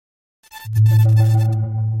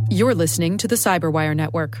You're listening to the Cyberwire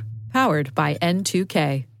Network, powered by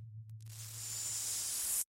N2K.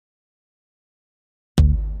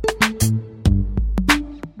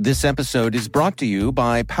 This episode is brought to you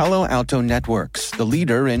by Palo Alto Networks, the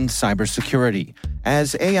leader in cybersecurity.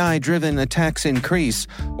 As AI-driven attacks increase,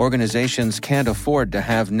 organizations can't afford to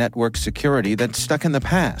have network security that's stuck in the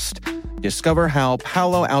past. Discover how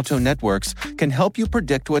Palo Alto Networks can help you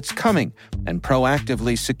predict what's coming and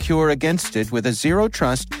proactively secure against it with a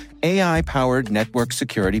zero-trust, AI-powered network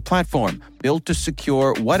security platform built to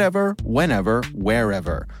secure whatever, whenever,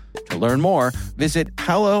 wherever. To learn more, visit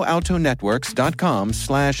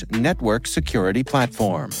paloaltonetworks.com/network security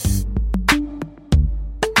platform.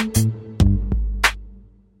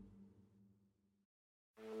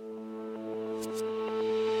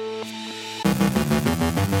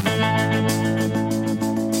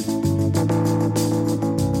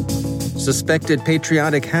 Suspected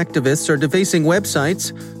patriotic hacktivists are defacing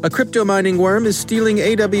websites. A cryptomining worm is stealing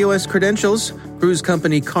AWS credentials. Cruise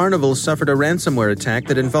company Carnival suffered a ransomware attack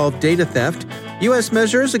that involved data theft. U.S.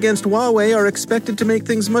 measures against Huawei are expected to make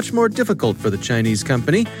things much more difficult for the Chinese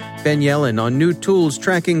company. Ben Yellen on new tools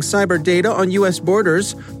tracking cyber data on U.S.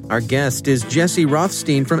 borders. Our guest is Jesse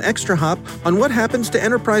Rothstein from ExtraHop on what happens to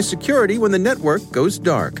enterprise security when the network goes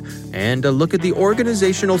dark. And a look at the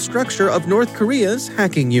organizational structure of North Korea's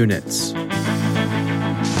hacking units.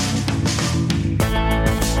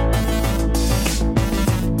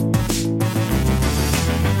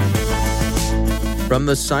 From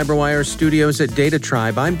the Cyberwire studios at Data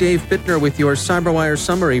Tribe, I'm Dave Bittner with your Cyberwire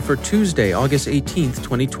summary for Tuesday, August 18th,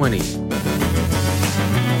 2020.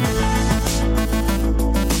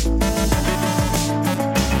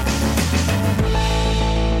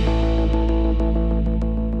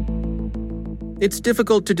 It's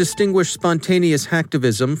difficult to distinguish spontaneous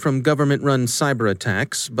hacktivism from government-run cyber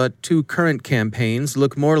attacks, but two current campaigns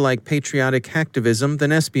look more like patriotic hacktivism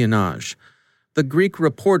than espionage. The Greek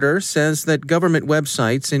Reporter says that government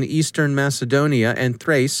websites in eastern Macedonia and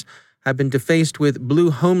Thrace have been defaced with blue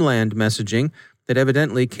homeland messaging that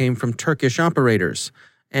evidently came from Turkish operators.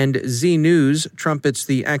 And Z News trumpets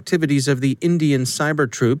the activities of the Indian cyber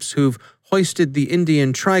troops who've hoisted the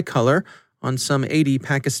Indian tricolor on some 80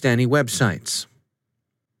 Pakistani websites.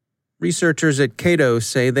 Researchers at Cato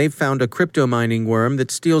say they've found a cryptomining worm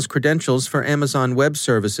that steals credentials for Amazon Web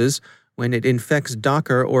Services when it infects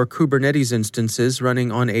Docker or Kubernetes instances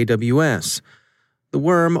running on AWS. The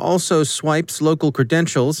worm also swipes local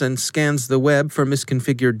credentials and scans the web for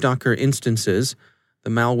misconfigured Docker instances. The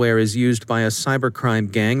malware is used by a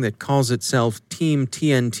cybercrime gang that calls itself Team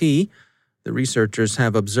TNT. The researchers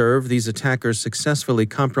have observed these attackers successfully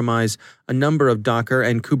compromise a number of Docker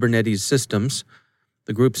and Kubernetes systems.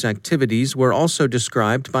 The group's activities were also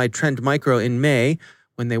described by Trend Micro in May,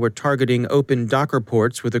 when they were targeting open Docker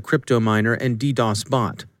ports with a crypto miner and DDoS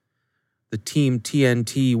bot. The Team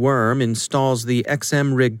TNT worm installs the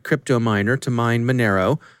XMRig crypto miner to mine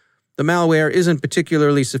Monero. The malware isn't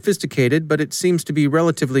particularly sophisticated, but it seems to be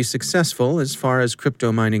relatively successful as far as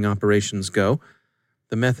crypto mining operations go.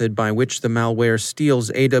 The method by which the malware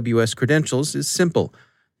steals AWS credentials is simple.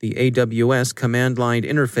 The AWS command line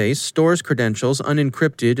interface stores credentials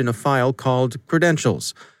unencrypted in a file called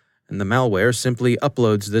credentials, and the malware simply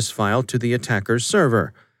uploads this file to the attacker's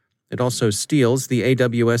server. It also steals the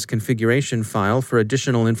AWS configuration file for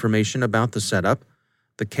additional information about the setup.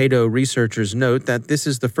 The Cato researchers note that this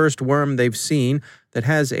is the first worm they've seen that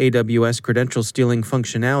has AWS credential stealing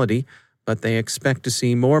functionality, but they expect to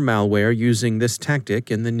see more malware using this tactic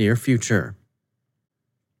in the near future.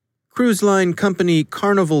 Cruise line company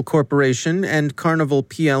Carnival Corporation and Carnival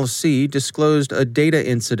plc disclosed a data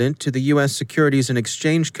incident to the U.S. Securities and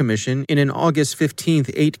Exchange Commission in an August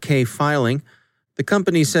 15th 8K filing. The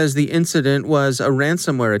company says the incident was a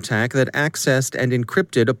ransomware attack that accessed and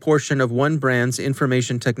encrypted a portion of one brand's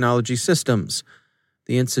information technology systems.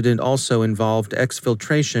 The incident also involved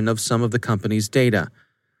exfiltration of some of the company's data.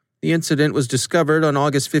 The incident was discovered on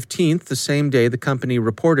August 15th, the same day the company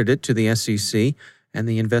reported it to the SEC, and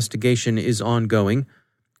the investigation is ongoing.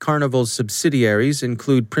 Carnival's subsidiaries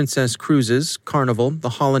include Princess Cruises, Carnival,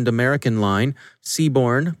 the Holland American Line,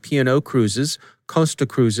 Seabourn, P&O Cruises, Costa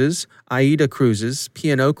Cruises, AIDA Cruises,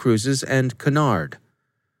 P&O Cruises, and Cunard.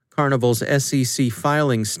 Carnival's SEC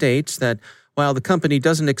filing states that while the company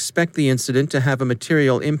doesn't expect the incident to have a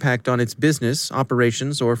material impact on its business,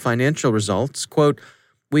 operations, or financial results, quote,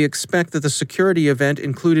 "We expect that the security event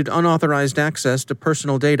included unauthorized access to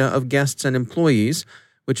personal data of guests and employees,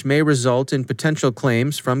 which may result in potential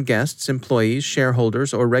claims from guests, employees,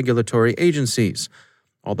 shareholders, or regulatory agencies.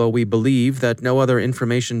 Although we believe that no other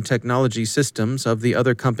information technology systems of the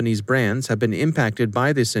other company's brands have been impacted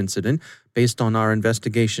by this incident based on our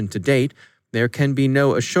investigation to date, there can be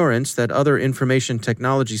no assurance that other information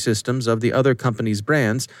technology systems of the other company's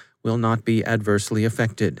brands will not be adversely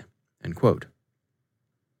affected." End quote.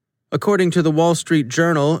 According to the Wall Street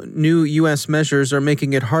Journal, new U.S. measures are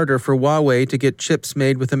making it harder for Huawei to get chips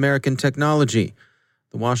made with American technology.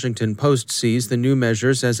 The Washington Post sees the new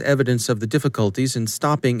measures as evidence of the difficulties in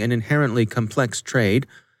stopping an inherently complex trade.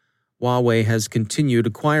 Huawei has continued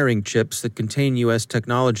acquiring chips that contain U.S.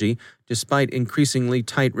 technology despite increasingly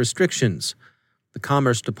tight restrictions. The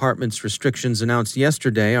Commerce Department's restrictions announced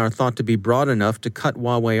yesterday are thought to be broad enough to cut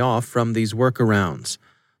Huawei off from these workarounds.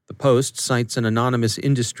 The Post cites an anonymous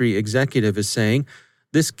industry executive as saying,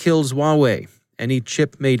 "This kills Huawei. Any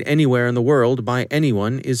chip made anywhere in the world by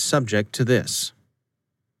anyone is subject to this."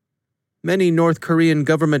 Many North Korean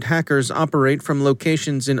government hackers operate from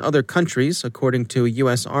locations in other countries, according to a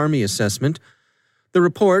U.S. Army assessment. The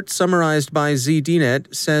report, summarized by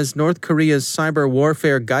ZDNet, says North Korea's Cyber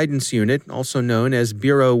Warfare Guidance Unit, also known as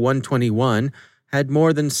Bureau 121, had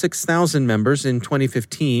more than 6,000 members in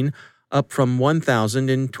 2015, up from 1,000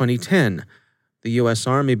 in 2010. The U.S.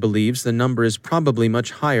 Army believes the number is probably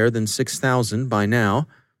much higher than 6,000 by now.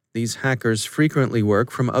 These hackers frequently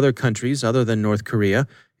work from other countries other than North Korea,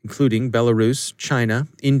 including Belarus, China,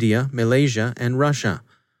 India, Malaysia, and Russia.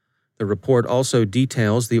 The report also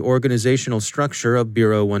details the organizational structure of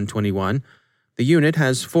Bureau 121. The unit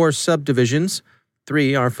has 4 subdivisions.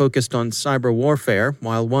 3 are focused on cyber warfare,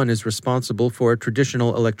 while 1 is responsible for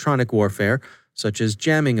traditional electronic warfare, such as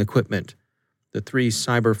jamming equipment. The 3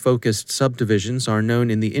 cyber-focused subdivisions are known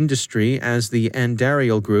in the industry as the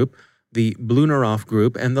Andariel Group, the Blunarov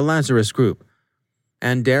Group, and the Lazarus Group.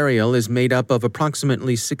 Andariel is made up of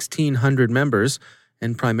approximately 1,600 members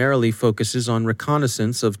and primarily focuses on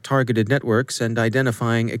reconnaissance of targeted networks and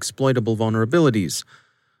identifying exploitable vulnerabilities.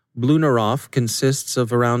 Blunarov consists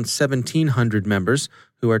of around 1,700 members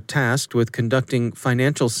who are tasked with conducting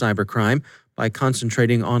financial cybercrime by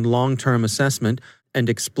concentrating on long-term assessment and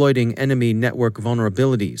exploiting enemy network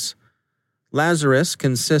vulnerabilities. Lazarus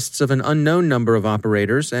consists of an unknown number of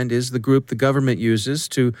operators and is the group the government uses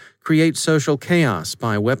to create social chaos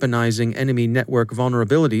by weaponizing enemy network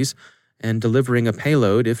vulnerabilities and delivering a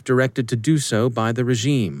payload if directed to do so by the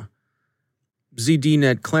regime.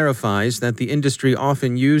 ZDNet clarifies that the industry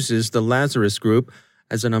often uses the Lazarus Group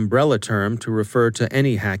as an umbrella term to refer to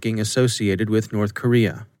any hacking associated with North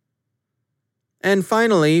Korea. And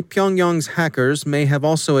finally, Pyongyang's hackers may have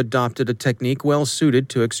also adopted a technique well suited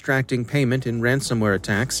to extracting payment in ransomware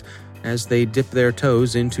attacks as they dip their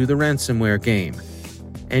toes into the ransomware game.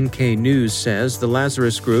 NK News says the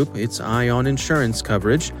Lazarus Group, its eye on insurance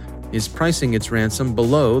coverage, is pricing its ransom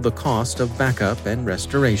below the cost of backup and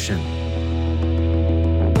restoration.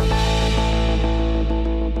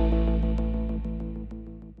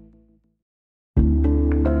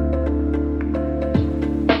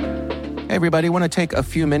 Hey everybody, I want to take a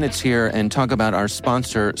few minutes here and talk about our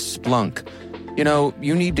sponsor, Splunk. You know,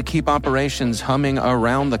 you need to keep operations humming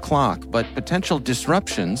around the clock, but potential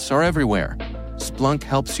disruptions are everywhere. Splunk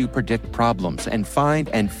helps you predict problems and find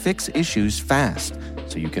and fix issues fast,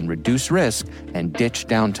 so you can reduce risk and ditch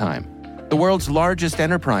downtime. The world's largest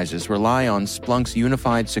enterprises rely on Splunk's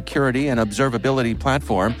unified security and observability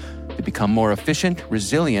platform to become more efficient,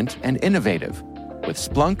 resilient, and innovative. With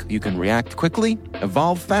Splunk, you can react quickly,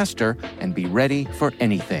 evolve faster, and be ready for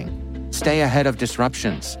anything. Stay ahead of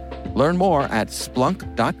disruptions. Learn more at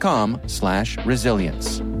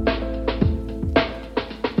splunk.com/resilience.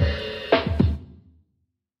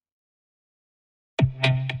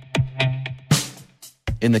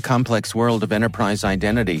 In the complex world of enterprise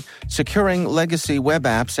identity, securing legacy web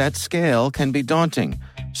apps at scale can be daunting.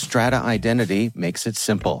 Strata Identity makes it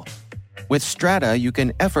simple. With Strata, you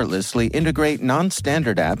can effortlessly integrate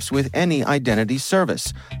non-standard apps with any identity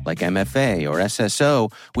service, like MFA or SSO,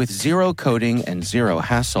 with zero coding and zero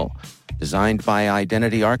hassle. Designed by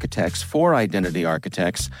identity architects for identity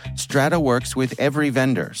architects, Strata works with every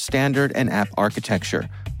vendor, standard, and app architecture.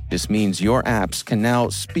 This means your apps can now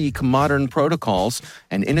speak modern protocols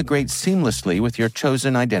and integrate seamlessly with your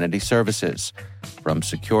chosen identity services. From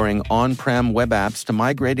securing on-prem web apps to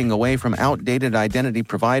migrating away from outdated identity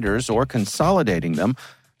providers or consolidating them,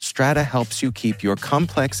 Strata helps you keep your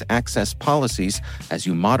complex access policies as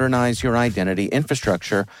you modernize your identity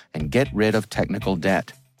infrastructure and get rid of technical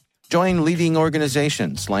debt. Join leading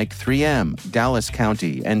organizations like 3M, Dallas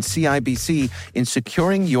County, and CIBC in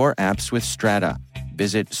securing your apps with Strata.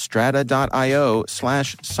 Visit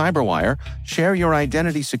strata.io/cyberwire, share your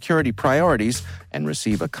identity security priorities, and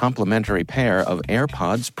receive a complimentary pair of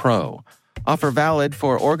AirPods Pro. Offer valid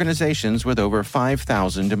for organizations with over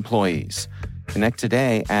 5,000 employees. Connect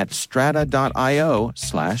today at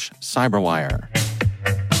strata.io/cyberwire.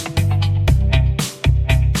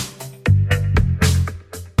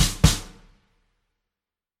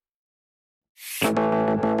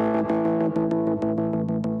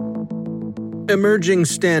 Emerging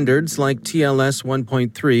standards like TLS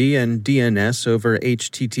 1.3 and DNS over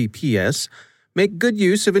HTTPS make good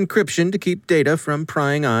use of encryption to keep data from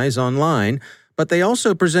prying eyes online, but they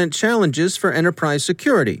also present challenges for enterprise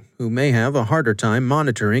security, who may have a harder time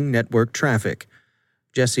monitoring network traffic.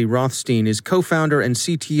 Jesse Rothstein is co-founder and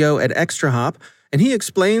CTO at ExtraHop, and he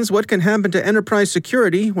explains what can happen to enterprise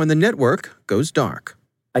security when the network goes dark.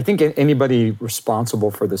 I think anybody responsible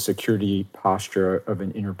for the security posture of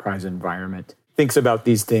an enterprise environment thinks about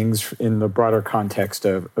these things in the broader context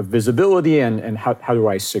of visibility and how do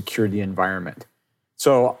I secure the environment.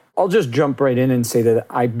 So I'll just jump right in and say that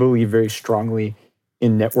I believe very strongly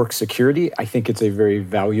in network security. I think it's a very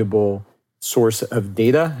valuable source of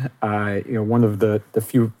data. One of the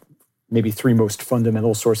few, maybe three most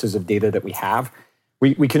fundamental sources of data that we have.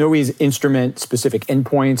 We can always instrument specific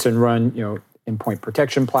endpoints and run, endpoint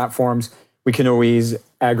protection platforms. We can always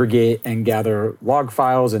aggregate and gather log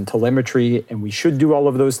files and telemetry, and we should do all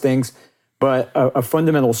of those things. But a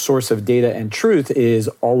fundamental source of data and truth is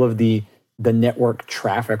all of the network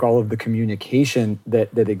traffic, all of the communication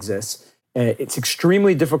that exists. It's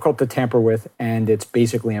extremely difficult to tamper with, and it's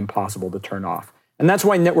basically impossible to turn off. And that's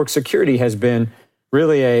why network security has been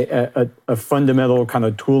really a fundamental kind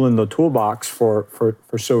of tool in the toolbox for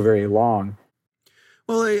so very long.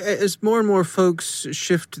 Well, as more and more folks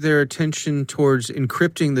shift their attention towards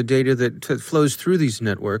encrypting the data that flows through these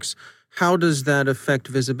networks, how does that affect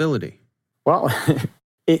visibility? Well,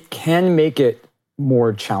 it can make it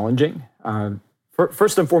more challenging.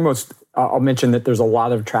 First and foremost, I'll mention that there's a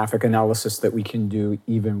lot of traffic analysis that we can do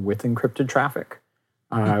even with encrypted traffic.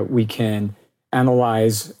 We can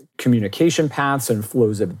analyze communication paths and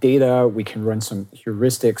flows of data. We can run some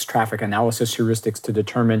heuristics, traffic analysis heuristics, to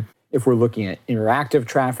determine if we're looking at interactive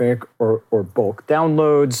traffic or bulk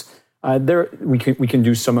downloads. We can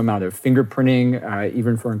do some amount of fingerprinting,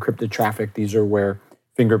 even for encrypted traffic. These are where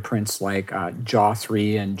fingerprints like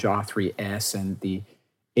JAW3 and JAW3S and the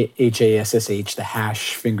HASSH, the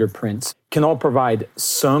hash fingerprints, can all provide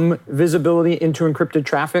some visibility into encrypted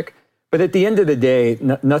traffic. But at the end of the day,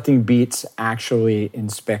 nothing beats actually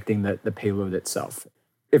inspecting the payload itself.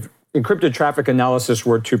 If encrypted traffic analysis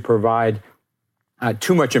were to provide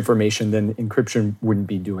too much information, then encryption wouldn't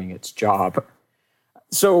be doing its job.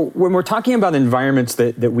 So when we're talking about environments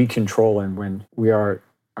that we control and when we are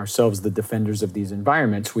ourselves the defenders of these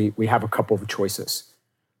environments, we have a couple of choices.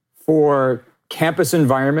 For campus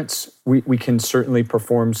environments, we can certainly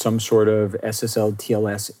perform some sort of SSL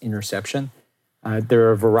TLS interception. There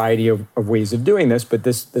are a variety of ways of doing this, but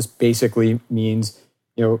this basically means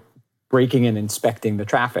breaking and inspecting the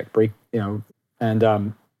traffic.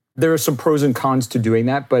 There are some pros and cons to doing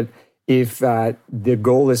that, but if the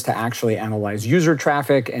goal is to actually analyze user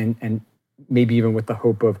traffic and maybe even with the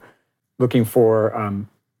hope of looking for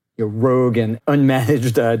rogue and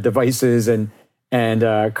unmanaged devices and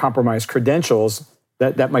compromised credentials,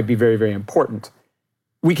 that might be very, very important.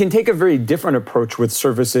 We can take a very different approach with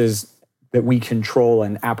services that we control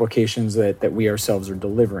and applications that we ourselves are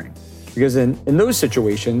delivering. Because in those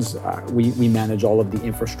situations, we manage all of the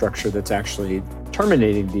infrastructure that's actually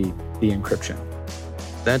terminating the encryption.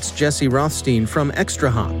 That's Jesse Rothstein from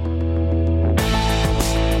ExtraHop.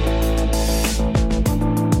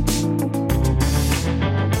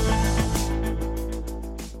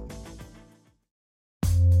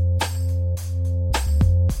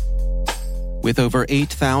 With over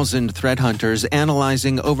 8,000 threat hunters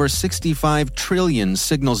analyzing over 65 trillion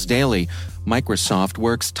signals daily, Microsoft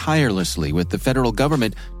works tirelessly with the federal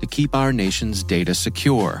government to keep our nation's data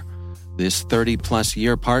secure. This 30-plus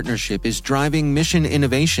year partnership is driving mission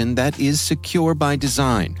innovation that is secure by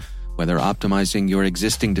design. Whether optimizing your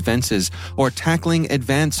existing defenses or tackling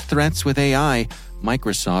advanced threats with AI,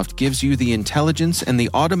 Microsoft gives you the intelligence and the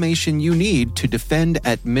automation you need to defend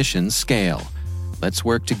at mission scale. Let's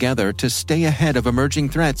work together to stay ahead of emerging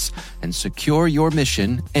threats and secure your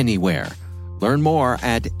mission anywhere. Learn more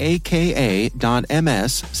at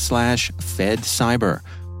aka.ms/fedcyber.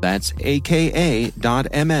 That's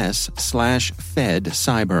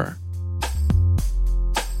aka.ms/fedcyber.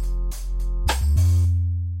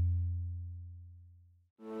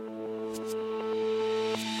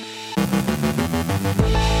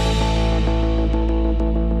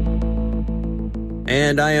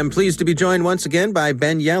 And I am pleased to be joined once again by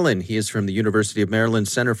Ben Yelin. He is from the University of Maryland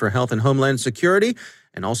Center for Health and Homeland Security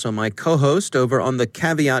and also my co-host over on the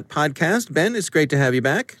Caveat podcast. Ben, it's great to have you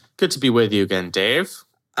back. Good to be with you again, Dave.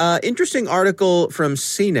 Interesting article from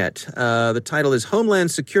CNET. The title is Homeland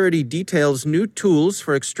Security Details New Tools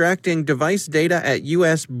for Extracting Device Data at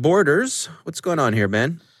U.S. Borders. What's going on here,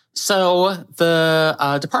 Ben? So the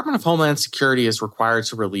Department of Homeland Security is required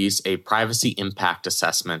to release a privacy impact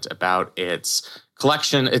assessment about its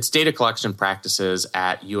data collection practices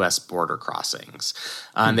at U.S. border crossings.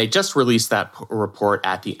 And they just released that report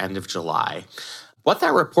at the end of July. What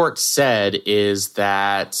that report said is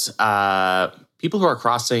that people who are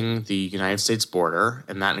crossing the United States border,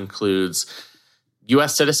 and that includes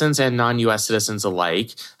U.S. citizens and non-U.S. citizens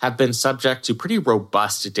alike, have been subject to pretty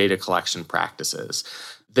robust data collection practices.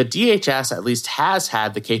 The DHS at least has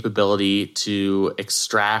had the capability to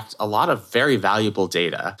extract a lot of very valuable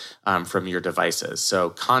data from your devices.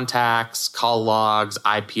 So contacts, call logs,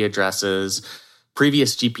 IP addresses,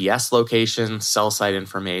 previous GPS locations, cell site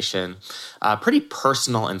information, pretty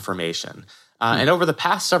personal information. And over the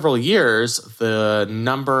past several years, the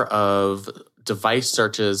number of device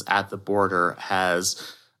searches at the border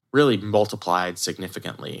has really multiplied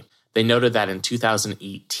significantly. They noted that in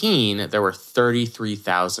 2018, there were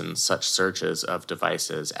 33,000 such searches of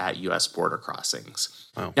devices at U.S. border crossings.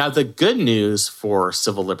 Wow. Now, the good news for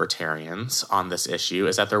civil libertarians on this issue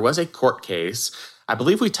is that there was a court case, I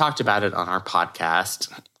believe we talked about it on our podcast,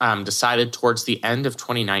 decided towards the end of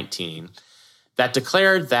 2019, that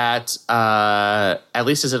declared that, at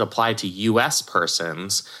least as it applied to U.S.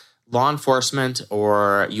 persons, law enforcement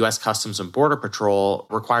or U.S. Customs and Border Patrol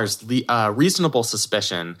requires reasonable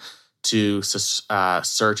suspicion to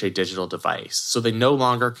search a digital device. So they no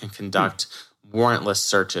longer can conduct warrantless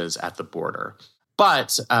searches at the border.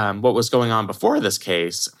 But what was going on before this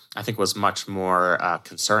case, I think, was much more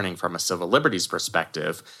concerning from a civil liberties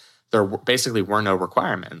perspective. There basically were no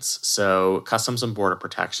requirements. So Customs and Border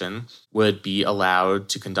Protection would be allowed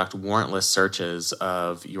to conduct warrantless searches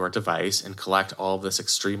of your device and collect all of this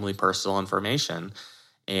extremely personal information.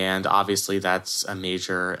 And obviously, that's a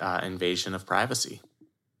major invasion of privacy.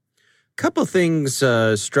 A couple things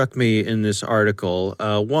struck me in this article.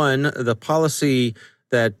 One, the policy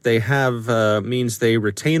that they have means they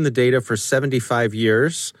retain the data for 75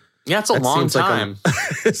 years. Yeah, it's a long time.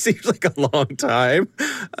 It seems like a long time.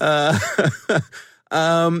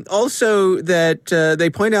 Also, that they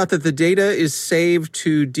point out that the data is saved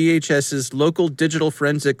to DHS's local digital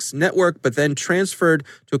forensics network, but then transferred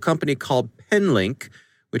to a company called Penlink,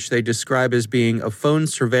 which they describe as being a phone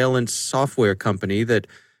surveillance software company that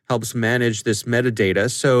helps manage this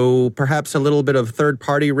metadata. So perhaps a little bit of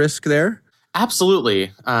third-party risk there?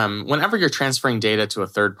 Absolutely. Whenever you're transferring data to a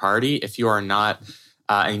third party, if you are not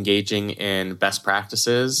engaging in best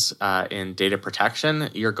practices in data protection,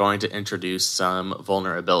 you're going to introduce some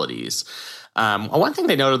vulnerabilities. One thing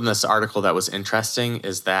they noted in this article that was interesting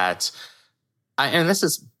is that, and this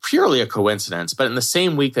is purely a coincidence, but in the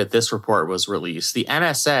same week that this report was released, the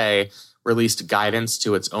NSA released guidance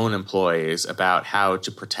to its own employees about how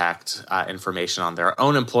to protect information on their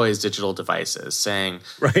own employees' digital devices, saying,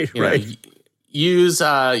 use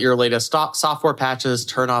your latest software patches,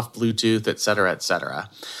 turn off Bluetooth, et cetera, et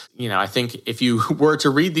cetera. I think if you were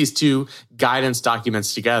to read these two guidance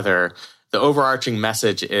documents together, the overarching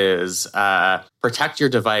message is protect your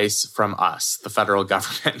device from us, the federal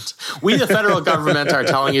government. We, the federal government, are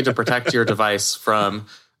telling you to protect your device from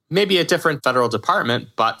maybe a different federal department,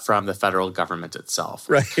 but from the federal government itself.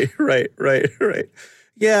 Right.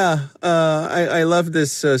 Yeah, I love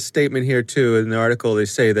this statement here, too. In the article, they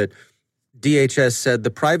say that DHS said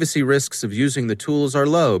the privacy risks of using the tools are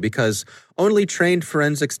low because only trained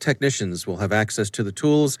forensics technicians will have access to the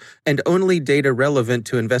tools and only data relevant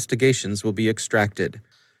to investigations will be extracted.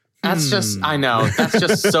 That's just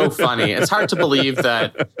so funny. It's hard to believe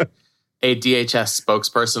that a DHS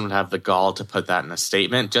spokesperson would have the gall to put that in a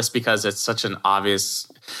statement just because it's such an obvious...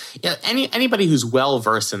 anybody who's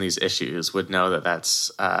well-versed in these issues would know that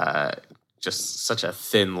that's just such a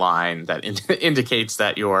thin line that indicates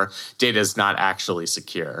that your data is not actually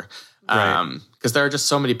secure. Because there are just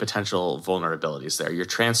so many potential vulnerabilities there. You're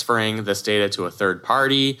transferring this data to a third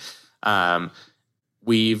party.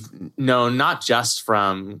 We've known not just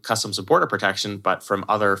from Customs and Border Protection, but from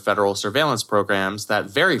other federal surveillance programs that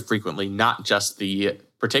very frequently, not just the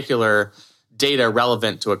particular data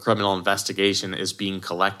relevant to a criminal investigation is being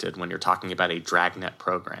collected when you're talking about a dragnet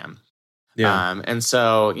program. Yeah. And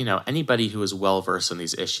so, anybody who is well-versed in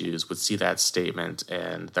these issues would see that statement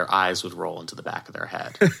and their eyes would roll into the back of their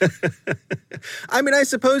head. I mean, I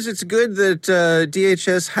suppose it's good that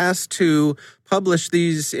DHS has to publish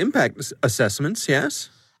these impact assessments, yes?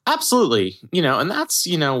 Absolutely. And that's,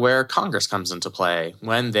 where Congress comes into play.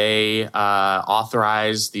 When they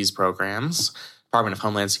authorize these programs, Department of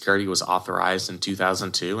Homeland Security was authorized in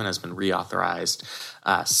 2002 and has been reauthorized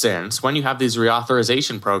since. When you have these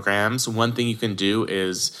reauthorization programs, one thing you can do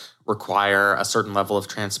is require a certain level of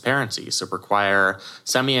transparency. So require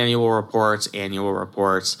semi-annual reports, annual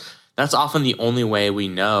reports. That's often the only way we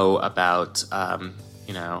know about,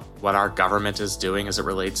 what our government is doing as it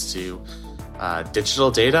relates to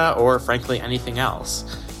digital data or, frankly, anything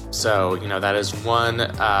else. So, that is one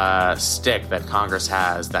stick that Congress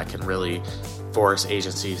has that can really force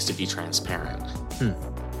agencies to be transparent.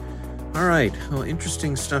 All right. Well,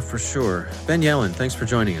 interesting stuff for sure. Ben Yelin, thanks for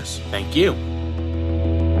joining us. Thank you.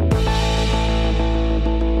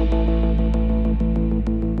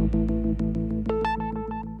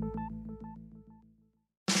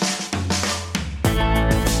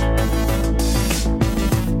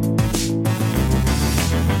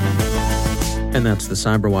 And that's the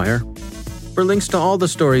Cyberwire. For links to all the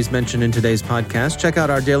stories mentioned in today's podcast, check out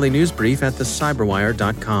our daily news brief at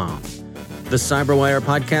thecyberwire.com. The Cyberwire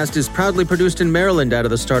podcast is proudly produced in Maryland out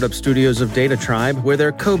of the startup studios of Data Tribe, where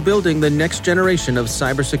they're co-building the next generation of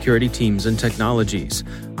cybersecurity teams and technologies.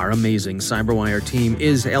 Our amazing Cyberwire team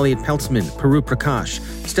is Elliot Peltzman, Puru Prakash,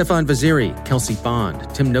 Stefan Vaziri, Kelsey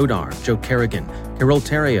Bond, Tim Nodar, Joe Kerrigan, Carol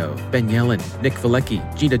Terrio, Ben Yelin, Nick Valecki,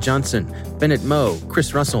 Gita Johnson, Bennett Moe,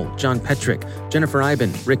 Chris Russell, John Petrick, Jennifer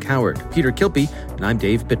Iben, Rick Howard, Peter Kilpie, and I'm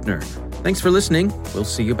Dave Bittner. Thanks for listening. We'll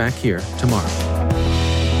see you back here tomorrow.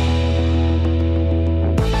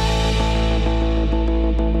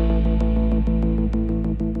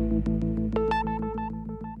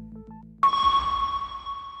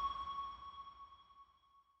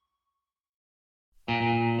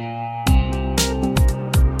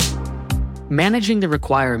 Managing the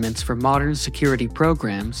requirements for modern security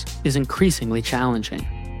programs is increasingly challenging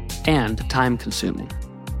and time-consuming.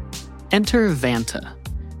 Enter Vanta.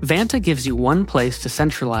 Vanta gives you one place to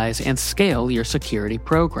centralize and scale your security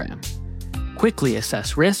program. Quickly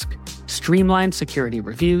assess risk, streamline security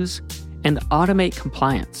reviews, and automate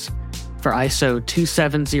compliance for ISO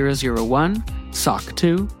 27001, SOC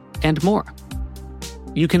 2, and more.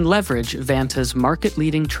 You can leverage Vanta's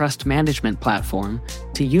market-leading trust management platform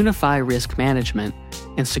to unify risk management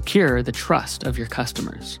and secure the trust of your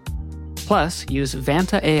customers. Plus, use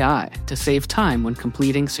Vanta AI to save time when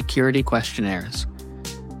completing security questionnaires.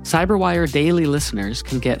 Cyberwire Daily listeners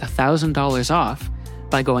can get $1,000 off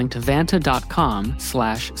by going to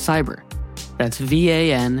vanta.com/cyber. That's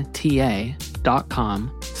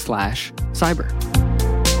VANTA.com/cyber.